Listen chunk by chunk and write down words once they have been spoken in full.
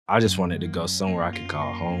I just wanted to go somewhere I could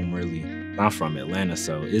call home, really. I'm from Atlanta,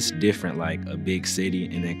 so it's different, like a big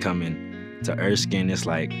city, and then coming to Erskine, it's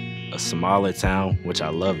like a smaller town, which I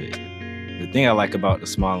love it. The thing I like about the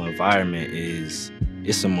small environment is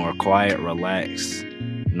it's a more quiet, relaxed,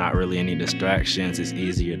 not really any distractions. It's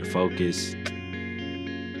easier to focus.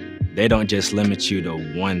 They don't just limit you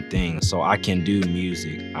to one thing. So I can do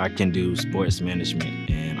music, I can do sports management,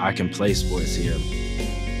 and I can play sports here.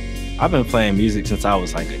 I've been playing music since I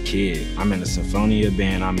was like a kid. I'm in a symphonia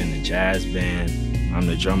band, I'm in a jazz band, I'm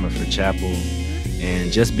the drummer for chapel.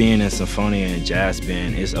 And just being in symphonia and jazz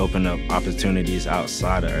band, it's opened up opportunities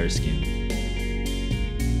outside of Erskine.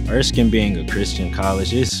 Erskine being a Christian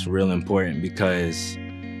college is real important because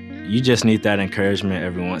you just need that encouragement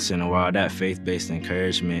every once in a while, that faith-based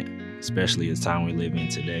encouragement, especially the time we live in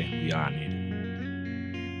today. We all need it.